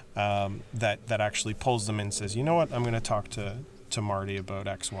that actually pulls them in and says, you know what, I'm going to talk to Marty about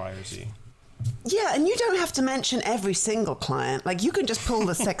X, Y, or Z. Yeah, and you don't have to mention every single client. Like, you can just pull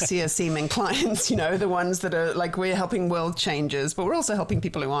the sexier seeming clients, you know, the ones that are like, we're helping world changers, but we're also helping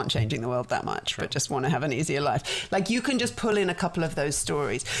people who aren't changing the world that much, but just want to have an easier life. Like, you can just pull in a couple of those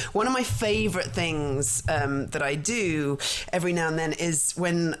stories. One of my favorite things that I do every now and then is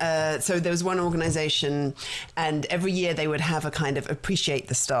when, so there was one organization, and every year they would have a kind of appreciate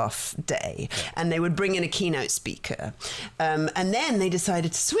the staff day, and they would bring in a keynote speaker. And then they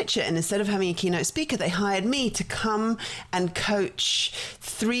decided to switch it, and instead of having a keynote speaker, they hired me to come and coach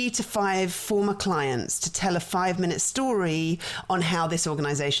 3 to 5 former clients to tell a 5-minute story on how this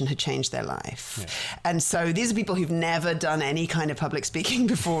organization had changed their life. Yeah. And so these are people who've never done any kind of public speaking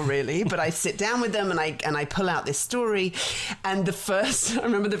before, really, but I sit down with them and I pull out this story. And I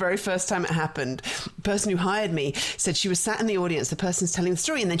remember the very first time it happened, the person who hired me said she was sat in the audience, the person's telling the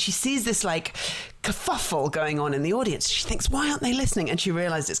story, and then she sees this like kerfuffle going on in the audience. She thinks, why aren't they listening? And she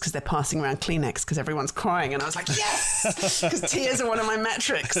realized it's because they're passing around Kleenex because everyone's crying. And I was like, yes, because tears are one of my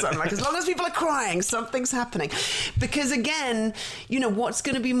metrics. So I'm like, as long as people are crying, something's happening. Because again, you know, what's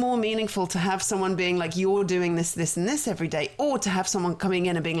going to be more meaningful to have someone being like, you're doing this, this, and this every day, or to have someone coming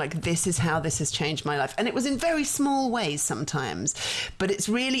in and being like, this is how this has changed my life. And it was in very small ways sometimes, but it's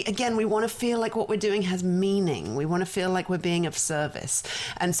really, again, we want to feel like what we're doing has meaning. We want to feel like we're being of service.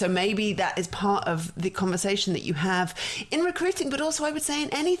 And so maybe that is part of the conversation that you have in recruiting, but also I would say in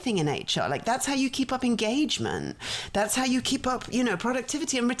anything in HR. Like, that's how you keep up engagement. That's how you keep up, you know,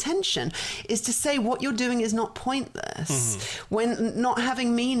 productivity and retention, is to say what you're doing is not pointless. Mm-hmm. When not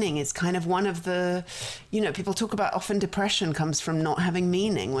having meaning is kind of one of the, you know, people talk about often depression comes from not having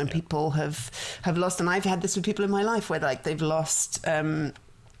meaning when people have lost, and I've had this with people in my life where like they've lost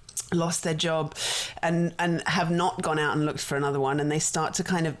their job and have not gone out and looked for another one, and they start to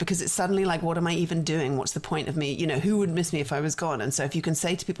kind of, because it's suddenly like, what am I even doing? What's the point of me? You know, who would miss me if I was gone? And so if you can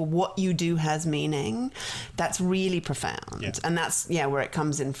say to people what you do has meaning, that's really profound. Yeah. And that's where it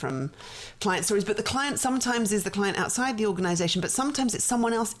comes in from client stories. But the client sometimes is the client outside the organization, but sometimes it's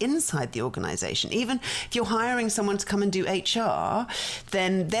someone else inside the organization. Even if you're hiring someone to come and do HR,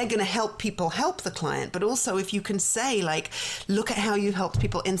 then they're going to help people help the client. But also if you can say, like, look at how you've helped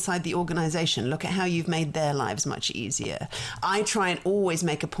people inside the organization, look at how you've made their lives much easier. I try and always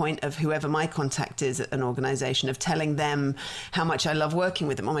make a point of whoever my contact is at an organization, of telling them how much I love working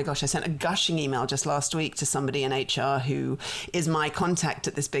with them. Oh my gosh, I sent a gushing email just last week to somebody in HR who is my contact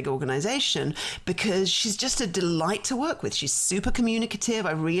at this big organization, because she's just a delight to work with. She's super communicative.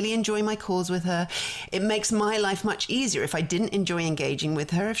 I really enjoy my calls with her. It makes my life much easier. If I didn't enjoy engaging with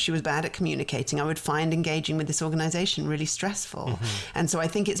her, if she was bad at communicating, I would find engaging with this organization really stressful. Mm-hmm. And so I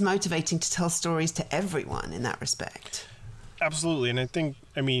think it's motivating to tell stories to everyone in that respect. Absolutely. And I think,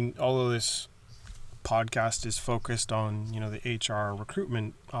 I mean, all of this podcast is focused on, you know, the HR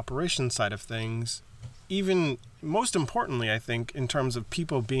recruitment operations side of things. Even most importantly, I think, in terms of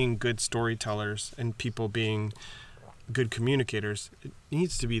people being good storytellers and people being good communicators, it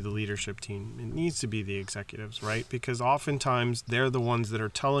needs to be the leadership team. It needs to be the executives, right? Because oftentimes they're the ones that are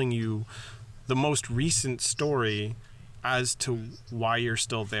telling you the most recent story as to why you're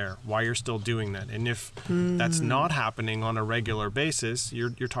still there, why you're still doing that. And if that's not happening on a regular basis, you're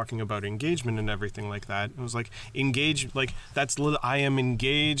talking about engagement and everything like that. It was like, engage, like, I am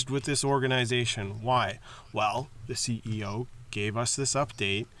engaged with this organization. Why? Well, the CEO gave us this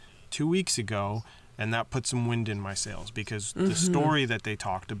update 2 weeks ago, and that put some wind in my sails, because the story that they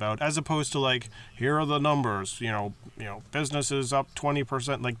talked about, as opposed to like, here are the numbers, you know, business is up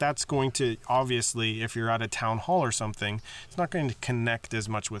 20%, like, that's going to, obviously, if you're at a town hall or something, it's not going to connect as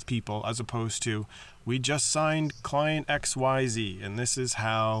much with people, as opposed to, we just signed client XYZ, and this is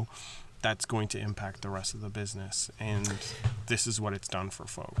how that's going to impact the rest of the business, and this is what it's done for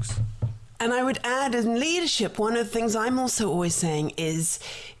folks. And I would add, in leadership, one of the things I'm also always saying is,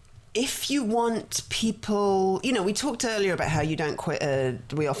 if you want people, you know, we talked earlier about how you don't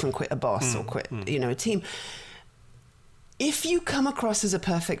we often quit a boss or quit, you know, a team. If you come across as a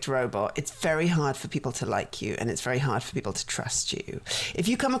perfect robot, it's very hard for people to like you, and it's very hard for people to trust you. If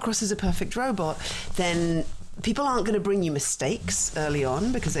you come across as a perfect robot, then people aren't going to bring you mistakes early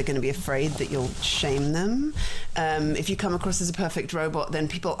on because they're going to be afraid that you'll shame them. If you come across as a perfect robot, then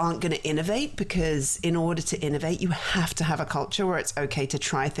people aren't going to innovate, because in order to innovate, you have to have a culture where it's okay to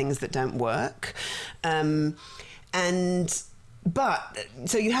try things that don't work.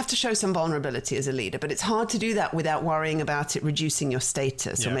 So you have to show some vulnerability as a leader, but it's hard to do that without worrying about it reducing your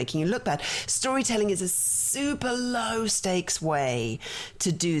status or making you look bad. Storytelling is a super low stakes way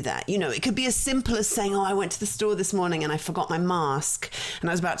to do that. You know, it could be as simple as saying, I went to the store this morning and I forgot my mask, and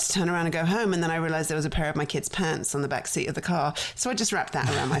I was about to turn around and go home, and then I realized there was a pair of my kids' pants on the back seat of the car. So I just wrapped that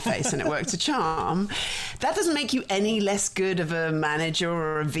around my face and it worked a charm. That doesn't make you any less good of a manager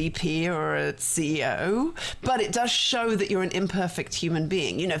or a VP or a CEO, but it does show that you're an imperfect human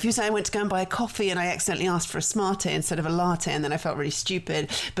being. You know, if you say I went to go and buy a coffee and I accidentally asked for a Smartie instead of a latte, and then I felt really stupid,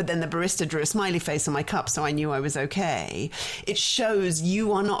 but then the barista drew a smiley face on my cup so I knew I was okay. It shows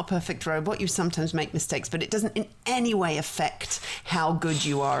you are not a perfect robot. You sometimes make mistakes, but it doesn't in any way affect how good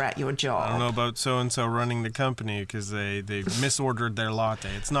you are at your job. I don't know about so-and-so running the company because they misordered their latte.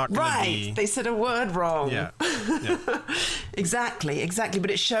 It's not going to be... Right, they said a word wrong. Yeah. Exactly.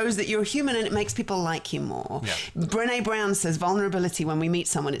 But it shows that you're human, and it makes people like you more. Yeah. Brené Brown says vulnerability, when we meet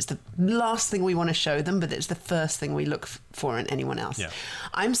someone, it's the last thing we want to show them, but it's the first thing we look for in anyone else. Yeah.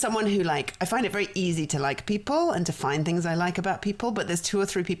 I'm someone who, I find it very easy to like people and to find things I like about people, but there's 2 or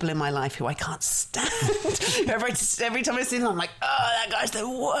 3 people in my life who I can't stand. every time I see them, I'm like, that guy's the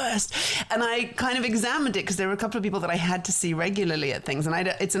worst. And I kind of examined it, because there were a couple of people that I had to see regularly at things, and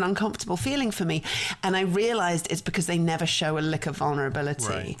it's an uncomfortable feeling for me. And I realized it's because they never show a lick of vulnerability.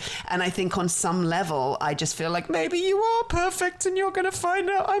 Right. And I think on some level, I just feel like maybe you are perfect and you're going to find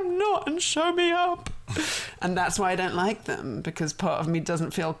out I'm not and show me up. And that's why I don't like them, because part of me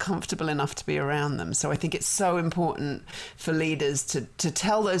doesn't feel comfortable enough to be around them. So I think it's so important for leaders to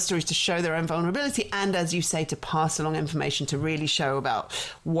tell those stories, to show their own vulnerability, and, as you say, to pass along information to really show about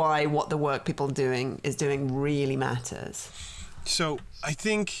why what the work people is doing really matters. So I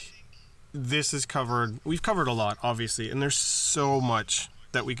think we've covered a lot, obviously, and there's so much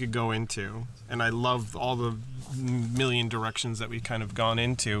that we could go into, and I love all the million directions that we've kind of gone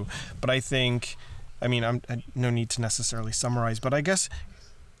into, but I think, no need to necessarily summarize, but I guess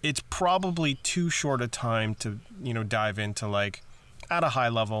it's probably too short a time to, dive into, at a high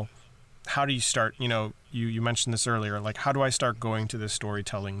level, how do you start, you mentioned this earlier, how do I start going to this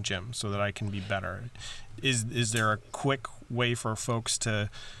storytelling gym so that I can be better? Is there a quick way for folks to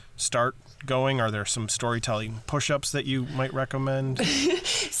start going? Are there some storytelling push-ups that you might recommend?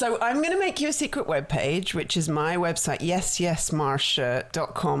 So I'm going to make you a secret webpage, which is my website,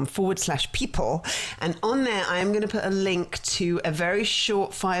 yesyesmarsha.com/people. And on there, I am going to put a link to a very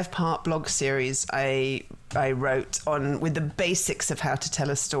short 5-part blog series I wrote with the basics of how to tell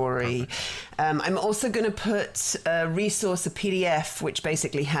a story. I'm also going to put a resource, a PDF, which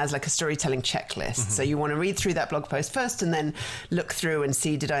basically has a storytelling checklist. Mm-hmm. So you want to read through that blog post first and then look through and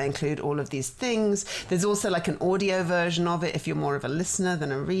see, did I include all of these things? There's also an audio version of it if you're more of a listener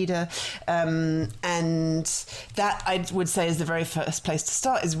than a reader. And that, I would say, is the very first place to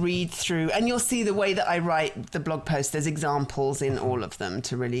start, is read through. And you'll see the way that I write the blog post. There's examples in all of them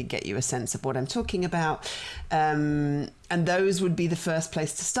to really get you a sense of what I'm talking about. And those would be the first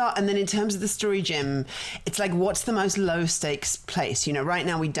place to start. And then in terms of the story gym, it's what's the most low stakes place? Right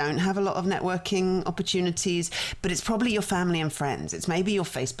now we don't have a lot of networking opportunities, but it's probably your family and friends. It's maybe your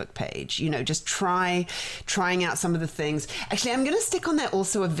Facebook page, just trying out some of the things. Actually, I'm going to stick on there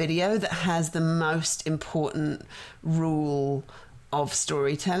also a video that has the most important rule of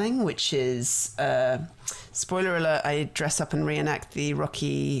storytelling, which is, spoiler alert, I dress up and reenact the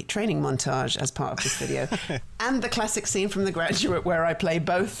Rocky training montage as part of this video. And the classic scene from The Graduate where I play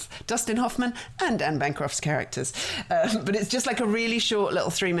both Dustin Hoffman and Anne Bancroft's characters. But it's just a really short little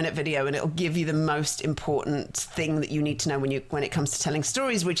 3-minute video, and it'll give you the most important thing that you need to know when it comes to telling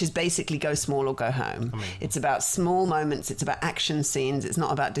stories, which is basically go small or go home. It's about small moments. It's about action scenes. It's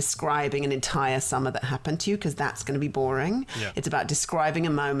not about describing an entire summer that happened to you, because that's going to be boring. Yeah. It's about describing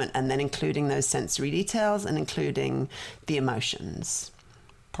a moment and then including those sensory details and including the emotions.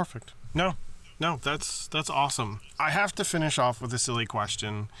 Perfect. No, that's awesome. I have to finish off with a silly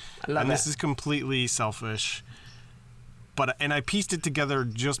question. This is completely selfish, and I pieced it together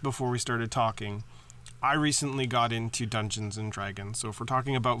just before we started talking. I recently got into Dungeons and Dragons. So if we're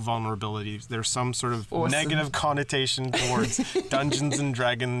talking about vulnerabilities, there's some sort of negative connotation towards Dungeons and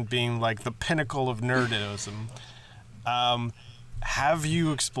Dragons being the pinnacle of nerdism. Have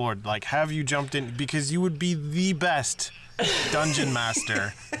you explored, have you jumped in? Because you would be the best dungeon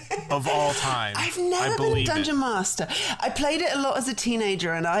master of all time. I've never been a dungeon master. I played it a lot as a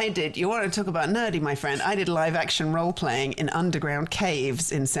teenager, and you want to talk about nerdy, my friend, I did live action role playing in underground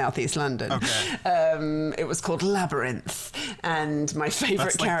caves in southeast London. Okay. It was called Labyrinth, and my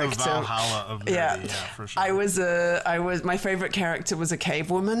favorite character, the Valhalla of nerdy, yeah, for sure. My favorite character was a cave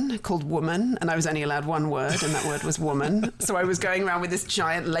woman called Woman, and I was only allowed one word, and that word was woman. So I was going around with this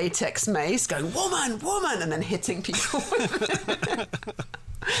giant latex mace going, woman, woman, and then hitting people with it.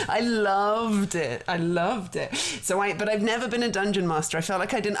 I loved it. But I've never been a dungeon master. I felt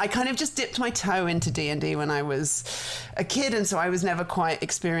like I kind of just dipped my toe into D&D when I was a kid, and so I was never quite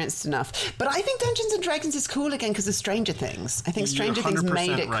experienced enough. But I think Dungeons and Dragons is cool again because of Stranger Things. I think Stranger Things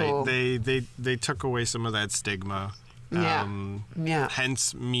made it right. cool. They took away some of that stigma. Yeah.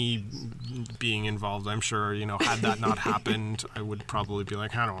 Hence me being involved. I'm sure, had that not happened, I would probably be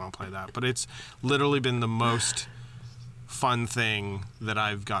like, I don't want to play that. But it's literally been the most fun thing that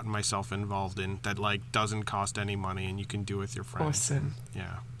I've gotten myself involved in that doesn't cost any money and you can do with your friends. Awesome.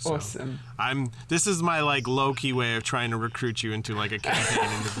 Yeah. So awesome. This is my low-key way of trying to recruit you into a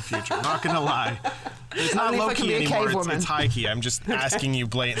campaign into the future. I'm not gonna lie. It's not low-key anymore. It's high-key. I'm just asking you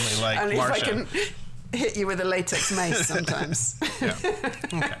blatantly Only Marsha. if I can hit you with a latex mace sometimes. Yeah.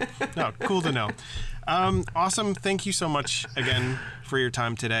 Okay. No, cool to know. Awesome. Thank you so much again for your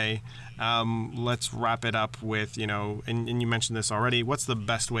time today. Let's wrap it up with, and you mentioned this already, what's the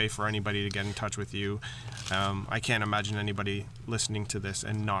best way for anybody to get in touch with you? I can't imagine anybody listening to this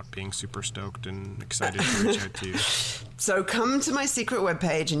and not being super stoked and excited to reach out to you. So come to my secret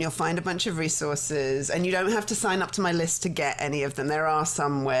webpage and you'll find a bunch of resources, and you don't have to sign up to my list to get any of them. There are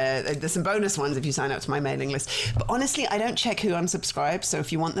some there's some bonus ones if you sign up to my mailing list. But honestly, I don't check who unsubscribes. So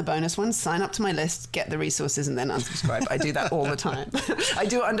if you want the bonus ones, sign up to my list, get the resources, and then unsubscribe. I do that all the time. I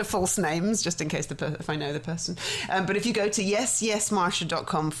do it under false names just in case if I know the person. But if you go to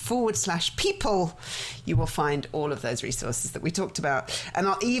yesyesmarsha.com/people, you will find all of those resources that we talked about. And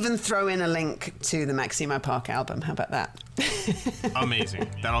I'll even throw in a link to the Maximo Park album. How about that? Amazing.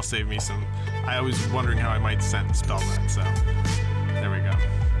 That'll save me some. I was wondering how I might spell that. So there we go.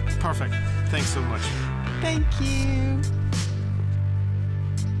 Perfect. Thanks so much. Thank you.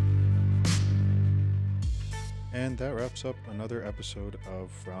 And that wraps up another episode of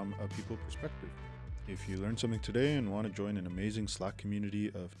From a People Perspective. If you learned something today and want to join an amazing Slack community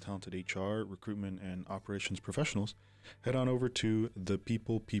of talented HR, recruitment, and operations professionals, head on over to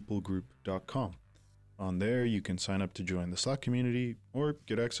thepeoplepeoplegroup.com. On there, you can sign up to join the Slack community or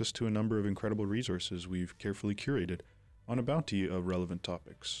get access to a number of incredible resources we've carefully curated on a bounty of relevant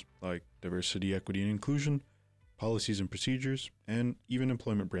topics like diversity, equity, and inclusion, policies and procedures, and even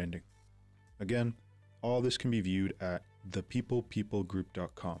employment branding. Again, all this can be viewed at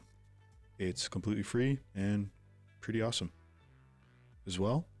thepeoplepeoplegroup.com. It's completely free and pretty awesome. As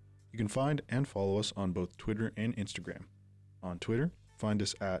well, you can find and follow us on both Twitter and Instagram. On Twitter, find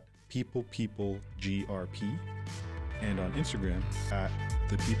us at PeoplePeopleGRP, and on Instagram at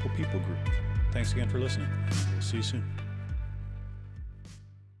The People People Group. Thanks again for listening. We'll see you soon.